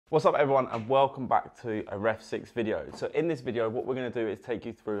What's up everyone, and welcome back to a REFSIX video. So in this video, what we're going to do is take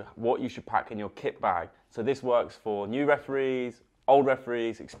you through what you should pack in your kit bag. So this works for new referees, old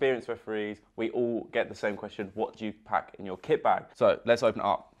referees, experienced referees. We all get the same question: what do you pack in your kit bag? So let's open it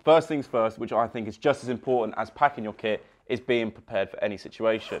up. First things first, which I think is just as important as packing your kit, is being prepared for any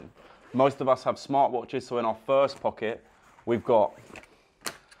situation. Most of us have smartwatches, so in our first pocket, we've got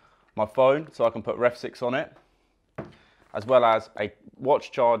my phone, so I can put REFSIX on it, as well as a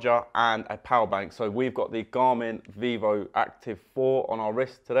watch charger and a power bank. So we've got the Garmin Vivo Active 4 on our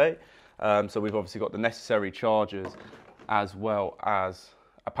wrist today. So we've obviously got the necessary chargers as well as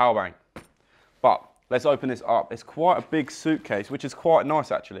a power bank. But let's open this up. It's quite a big suitcase, which is quite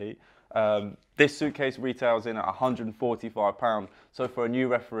nice actually. This suitcase retails in at £145. So for a new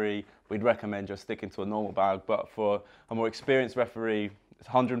referee, we'd recommend just sticking to a normal bag. But for a more experienced referee, it's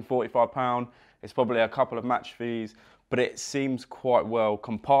 £145. It's probably a couple of match fees, but it seems quite well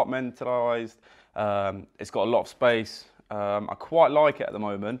compartmentalised. It's got a lot of space. I quite like it at the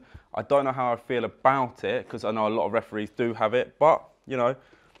moment. I don't know how I feel about it, because I know a lot of referees do have it, but you know,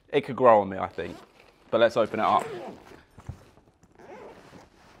 it could grow on me, I think. But let's open it up.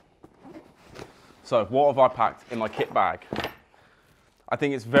 So what have I packed in my kit bag? I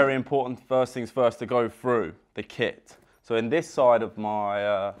think it's very important, first things first, to go through the kit. So in this side of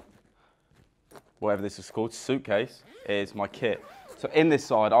my whatever this is called, suitcase, is my kit. So in this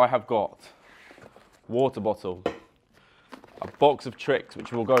side, I have got water bottle, a box of tricks,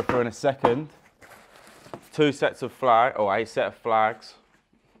 which we'll go through in a second, two sets of flags, or a set of flags,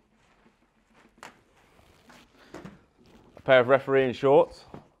 a pair of refereeing shorts,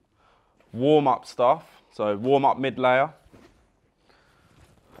 warm-up stuff, so warm-up mid-layer,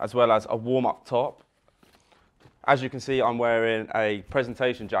 as well as a warm-up top. As you can see, I'm wearing a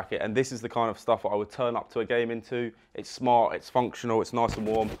presentation jacket, and this is the kind of stuff that I would turn up to a game into. It's smart, it's functional, it's nice and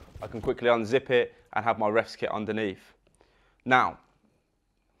warm. I can quickly unzip it and have my refs kit underneath. Now,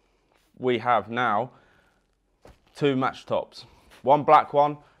 we have now two match tops. One black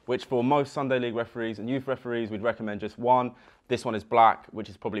one, which for most Sunday League referees and youth referees, we'd recommend just one. This one is black, which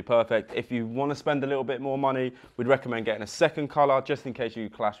is probably perfect. If you want to spend a little bit more money, we'd recommend getting a second colour, just in case you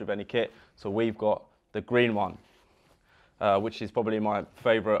clash with any kit. So we've got the green one, which is probably my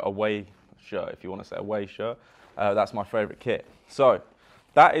favourite away shirt, if you want to say away shirt. That's my favourite kit. So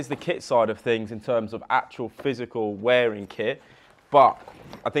that is the kit side of things in terms of actual physical wearing kit. But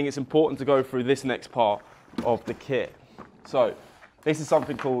I think it's important to go through this next part of the kit. So this is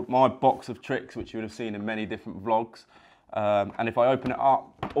something called my box of tricks, which you would have seen in many different vlogs. And if I open it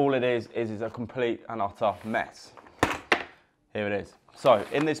up, all it is a complete and utter mess. Here it is. So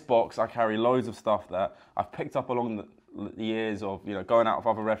in this box, I carry loads of stuff that I've picked up along the years of, you know, going out with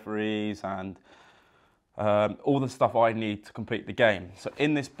other referees, and all the stuff I need to complete the game. So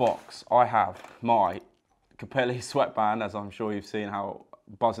in this box, I have my Capelli sweatband, as I'm sure you've seen how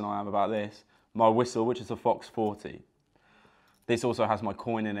buzzing I am about this. My whistle, which is a Fox 40. This also has my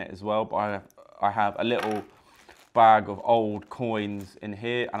coin in it as well, but I have a little bag of old coins in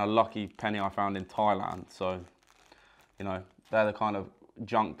here and a lucky penny I found in Thailand. So, you know, they're the kind of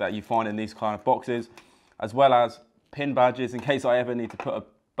junk that you find in these kind of boxes, as well as pin badges in case I ever need to put a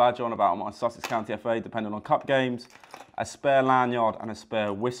badge on about my Sussex County FA, depending on cup games, a spare lanyard and a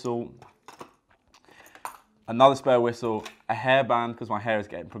spare whistle, another spare whistle, a hairband because my hair is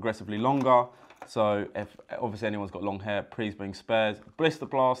getting progressively longer. So if obviously anyone's got long hair, please bring spares, blister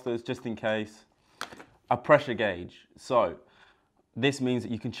plasters just in case, a pressure gauge. So this means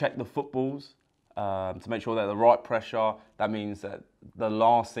that you can check the footballs to make sure they're the right pressure. That means that the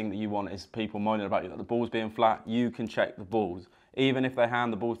last thing that you want is people moaning about you that the ball's being flat. You can check the balls. Even if they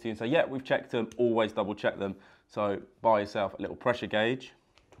hand the balls to you and say, yeah, we've checked them, always double check them. So buy yourself a little pressure gauge.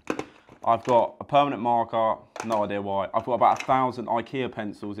 I've got a permanent marker, no idea why. I've got about 1,000 IKEA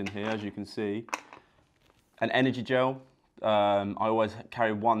pencils in here, as you can see. An energy gel. I always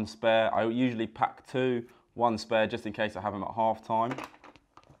carry one spare. I usually pack two, one spare just in case I have them at half time.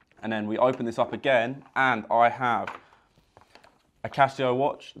 And then we open this up again, and I have a Casio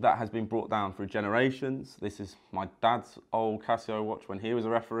watch that has been brought down through generations. This is my dad's old Casio watch when he was a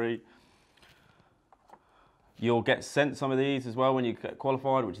referee. You'll get sent some of these as well when you get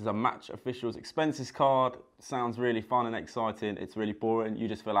qualified, which is a match officials expenses card. Sounds really fun and exciting. It's really boring. You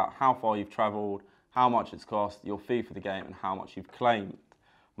just fill out how far you've travelled, how much it's cost, your fee for the game, and how much you've claimed.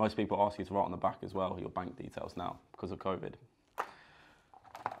 Most people ask you to write on the back as well your bank details now because of COVID.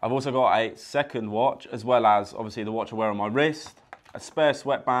 I've also got a second watch, as well as obviously the watch I wear on my wrist, a spare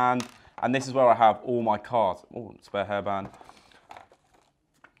sweatband, and this is where I have all my cards. Oh, spare hairband.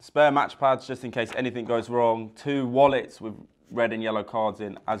 Spare match pads just in case anything goes wrong. 2 wallets with red and yellow cards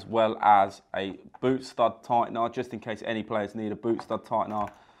in, as well as a boot stud tightener, just in case any players need a boot stud tightener,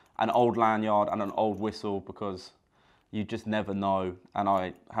 an old lanyard and an old whistle, because you just never know, and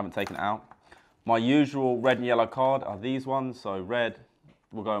I haven't taken it out. My usual red and yellow card are these ones. So red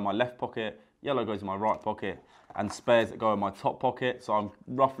will go in my left pocket, yellow goes in my right pocket, and spares that go in my top pocket. So I'm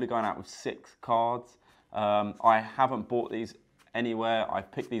roughly going out with 6 cards. I haven't bought these anywhere.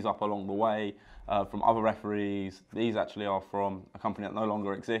 I've picked these up along the way from other referees. These actually are from a company that no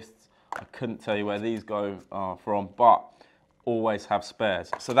longer exists. I couldn't tell you where these go from, but always have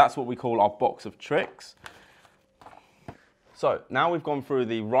spares. So that's what we call our box of tricks. So now we've gone through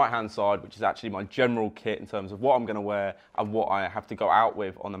the right-hand side, which is actually my general kit in terms of what I'm going to wear and what I have to go out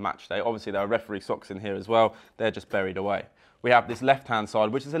with on the match day. Obviously, there are referee socks in here as well. They're just buried away. We have this left-hand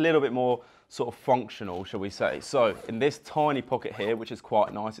side, which is a little bit more sort of functional, shall we say. So in this tiny pocket here, which is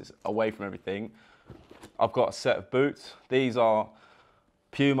quite nice, it's away from everything, I've got a set of boots. These are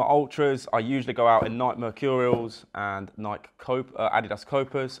Puma Ultras. I usually go out in Nike Mercurials and Nike Adidas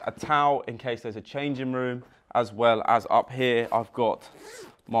Copas. A towel in case there's a changing room, as well as up here I've got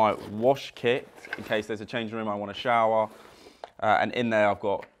my wash kit in case there's a changing room I want to shower, and in there I've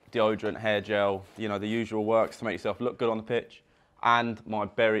got deodorant, hair gel, you know, the usual works to make yourself look good on the pitch, and my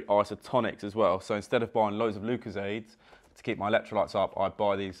berry isotonics as well. So instead of buying loads of Lucozades to keep my electrolytes up, I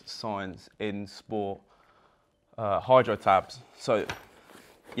buy these Science in Sport hydro tabs. So,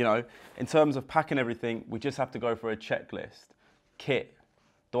 you know, in terms of packing everything, we just have to go for a checklist. Kit.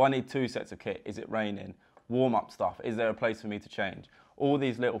 Do I need 2 sets of kit? Is it raining? Warm-up stuff. Is there a place for me to change? All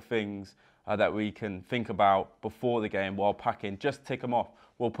these little things that we can think about before the game while packing, just tick them off.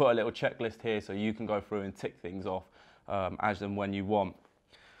 We'll put a little checklist here so you can go through and tick things off as and when you want.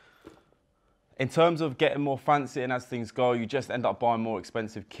 In terms of getting more fancy and as things go, you just end up buying more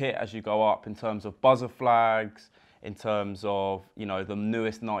expensive kit as you go up in terms of buzzer flags, in terms of, you know, the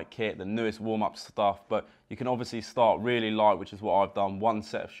newest night kit, the newest warm-up stuff, but you can obviously start really light, which is what I've done. 1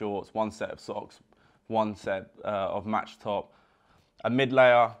 set of shorts, 1 set of socks, 1 set of match top, a mid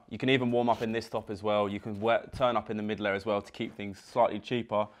layer. You can even warm up in this top as well. You can turn up in the mid layer as well to keep things slightly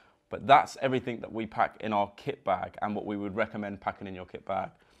cheaper, but that's everything that we pack in our kit bag and what we would recommend packing in your kit bag.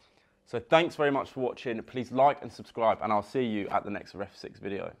 So thanks very much for watching. Please like and subscribe, and I'll see you at the next REFSIX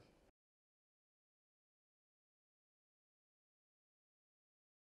video.